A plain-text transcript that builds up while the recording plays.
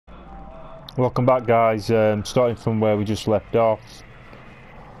Welcome back, guys. Starting from where we just left off.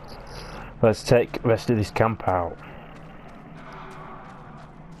 Let's take the rest of this camp out.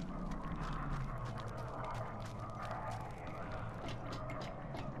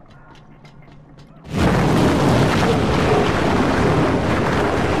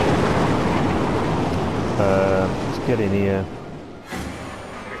 Let's get in here.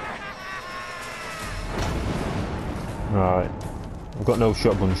 Right. I've got no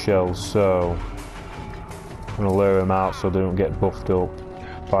shotgun shells, so I'm going to lure them out so they don't get buffed up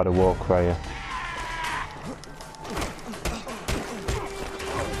by the war crier.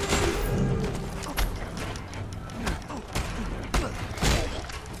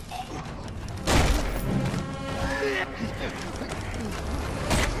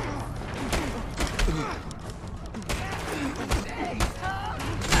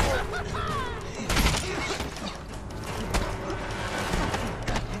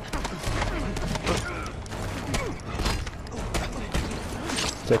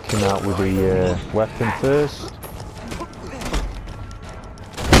 Take him out with the weapon first.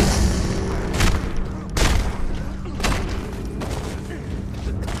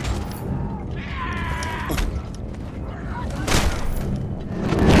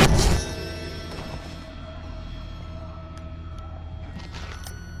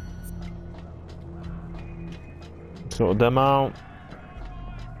 Sort them out.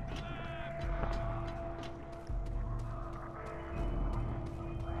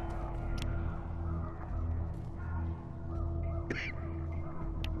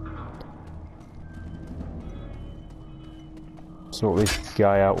 Sort this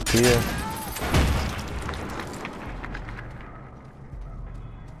guy out here. There's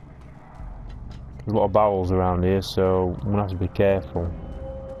a lot of barrels around here, so I'm gonna have to be careful.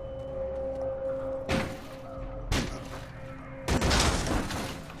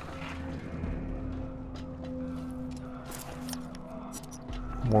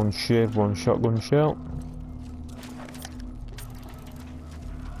 One shiv, one shotgun shell.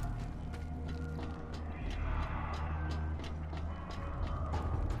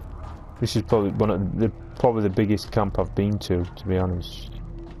 This is probably probably the biggest camp I've been to be honest.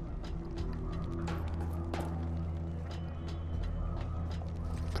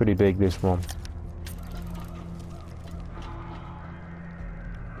 Pretty big, this one.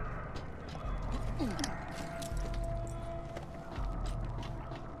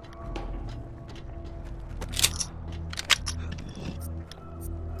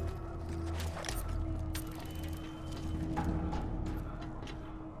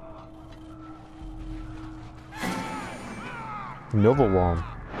 Another one.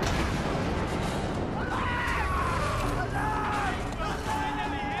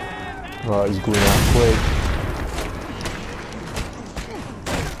 Right, he's going out quick.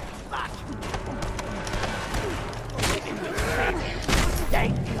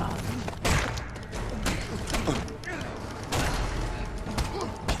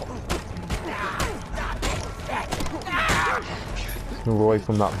 Move away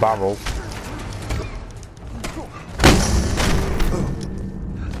from that barrel.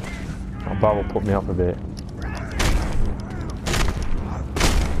 That barrel put me off a bit.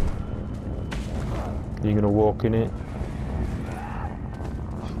 You're gonna walk in it.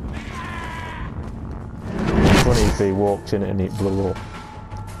 Funny if he walked in it and it blew up.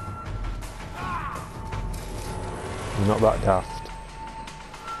 You're not that daft.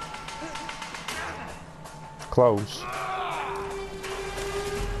 Close.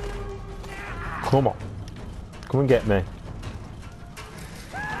 Come on. Come and get me.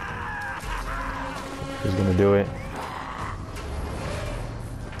 He's gonna do it.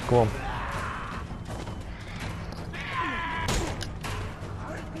 Come on.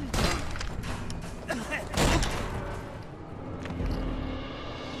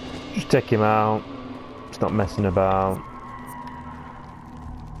 Just take him out. Stop messing about.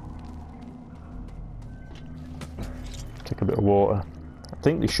 Take a bit of water. I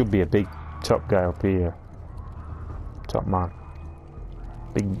think there should be a big top guy up here. Top man.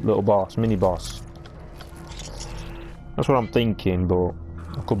 Big little boss, mini boss. That's what I'm thinking, but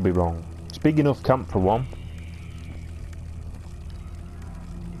I could be wrong. It's big enough camp for one.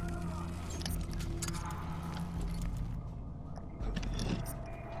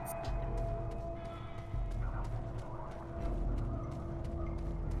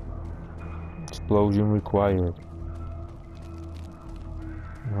 Explosion required.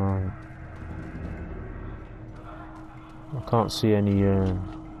 Right. I can't see any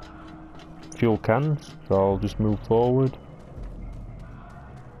fuel cans, so I'll just move forward.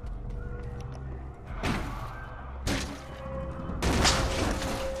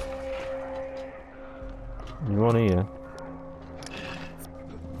 You're on here.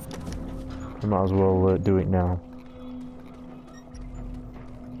 I might as well do it now.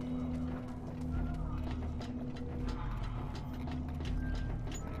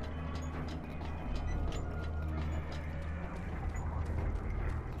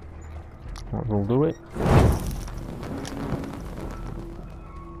 That will do it.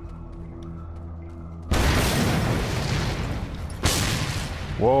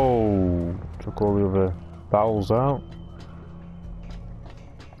 Whoa! Took all the other barrels out.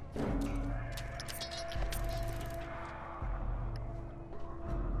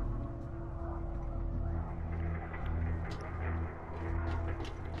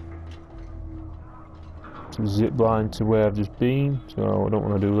 Zip line to where I've just been, so I don't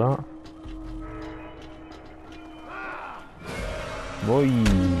want to do that. Boy.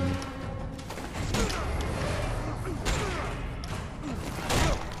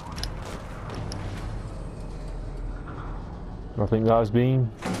 I think that's been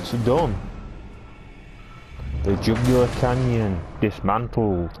done. The Jugular Canyon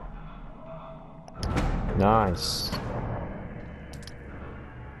dismantled. Nice.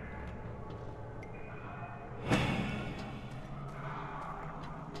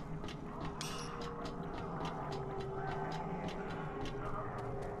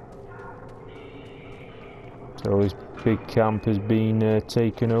 So this big camp has been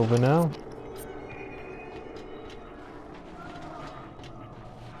taken over now.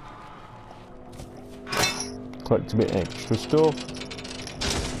 Collect a bit extra stuff.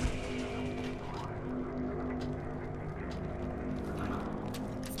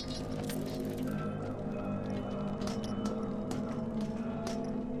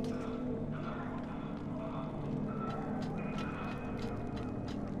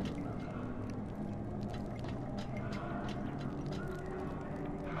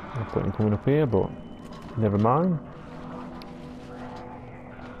 I thought him coming up here, but never mind.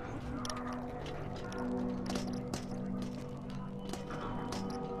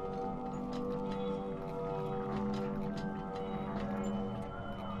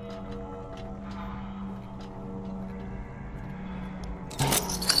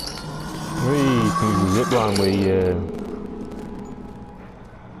 Zip line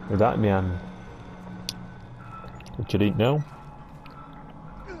with that man, which I didn't know.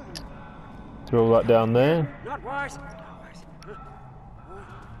 Throw that down there. Not wise.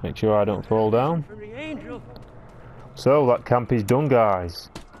 Make sure I don't fall down. So that camp is done, guys.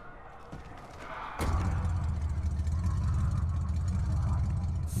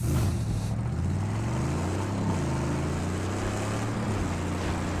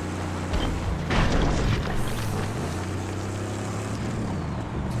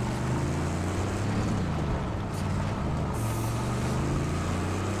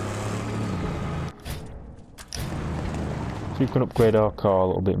 We can upgrade our car a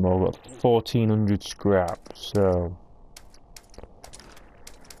little bit more. We've got 1400 scrap, so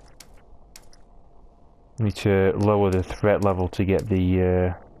we need to lower the threat level to get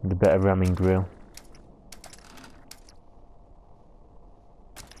the better ramming grill.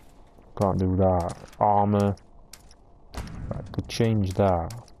 Can't do that. Armor. I could change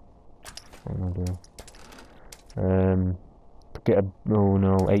that. What am I doing? Get a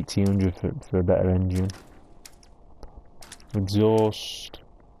 1800 for a better engine. Exhaust.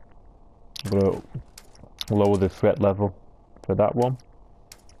 I'm gonna lower the threat level for that one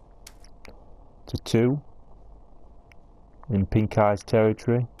to 2 in Pink Eyes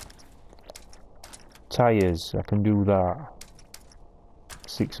territory. Tires, I can do that.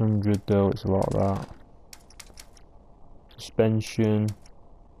 600 though, it's a lot of that. Suspension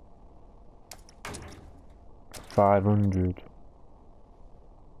 500.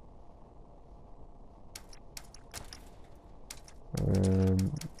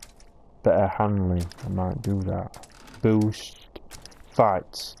 Better handling, I might do that. Boost,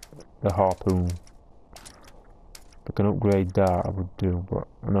 fights, the harpoon. If I can upgrade that, I would do, but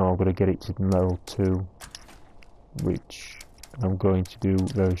I know I've got to get it to level 2, which I'm going to do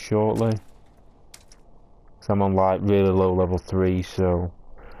very shortly. Because I'm on like really low level 3, so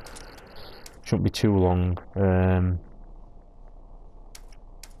shouldn't be too long.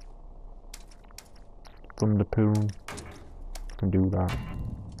 Thunderpoon, can do that.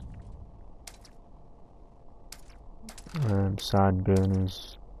 Side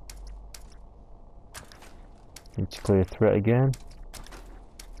burners. Need to clear threat again.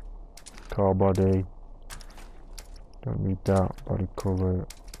 Car body. Don't need that. Body cover.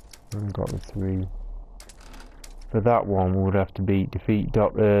 Only got the 3. For that one, we would have to beat defeat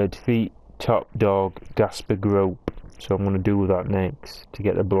top dog Gasper Grope. So I'm going to do that next to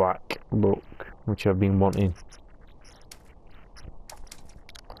get the black look. which I've been wanting.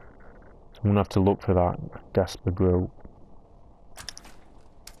 I'm gonna have to look for that Gasper Group.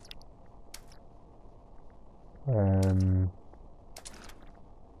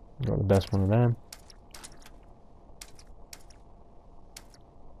 Got the best one of them.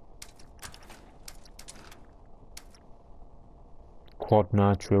 Quad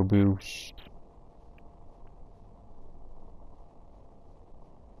Nitro Boost.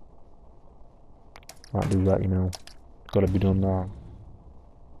 Might do that, you know. Gotta be done now.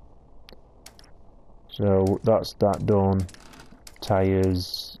 So that's that done.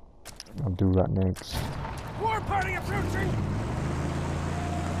 Tires. I'll do that next. War party approaching.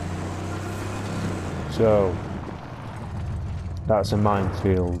 So that's a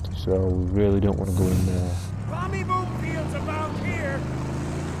minefield, so we really don't want to go in there. Bomby boom fields about here.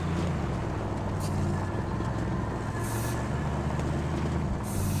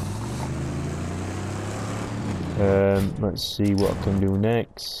 Let's see what I can do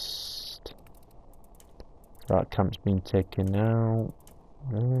next. That camp's been taken out.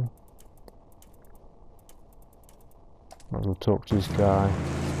 Might as well talk to this guy.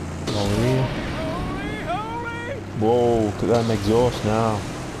 Over here. Whoa, look at them exhaust now.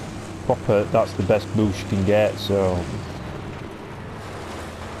 Proper, that's the best boost you can get, so.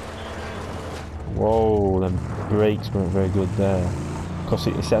 Whoa, them brakes weren't very good there. Because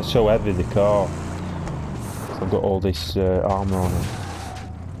it's so heavy, the car. I've got all this armour on it.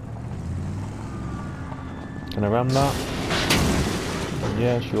 Can I ram that?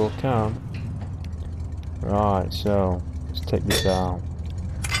 Yeah, sure can. Right, so let's take this out.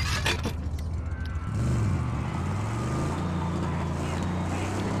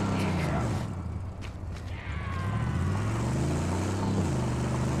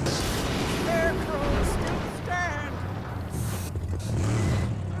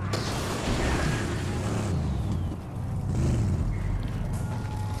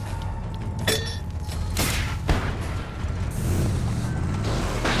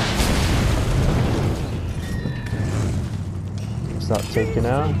 That taken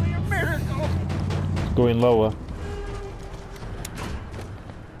out. It's going lower.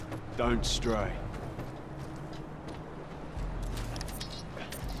 Don't stray.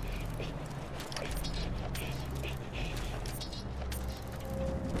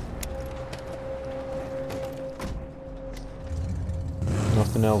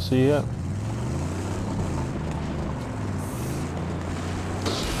 Nothing else here.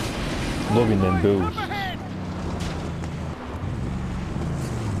 Loving them boosts.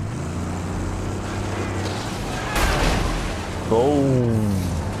 Boom!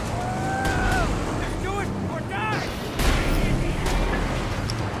 Do it or die.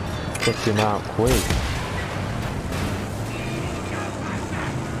 Took him out quick.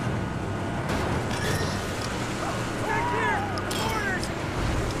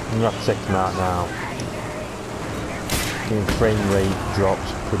 I'm gonna have to take him out now. The frame rate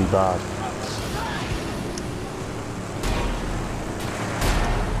drops pretty bad.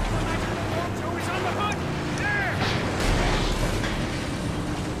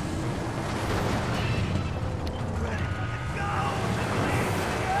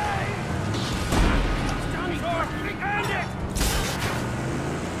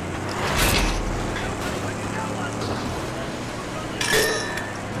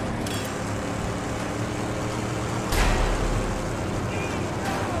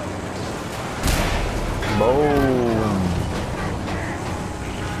 Boom!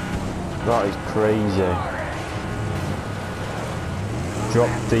 That is crazy.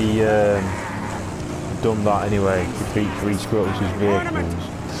 Dropped the done that anyway. Defeat 3 Scrotus' vehicles.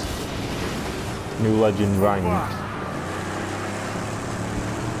 New legend rank.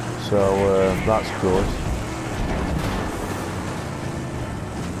 So that's good.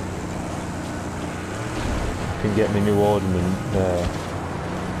 Can get me new ornament there.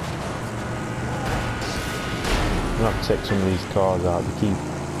 I'm gonna have to take some of these cars out. They keep.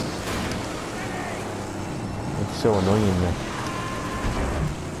 It's so annoying me.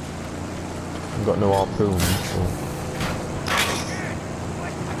 I've got no harpoons. So.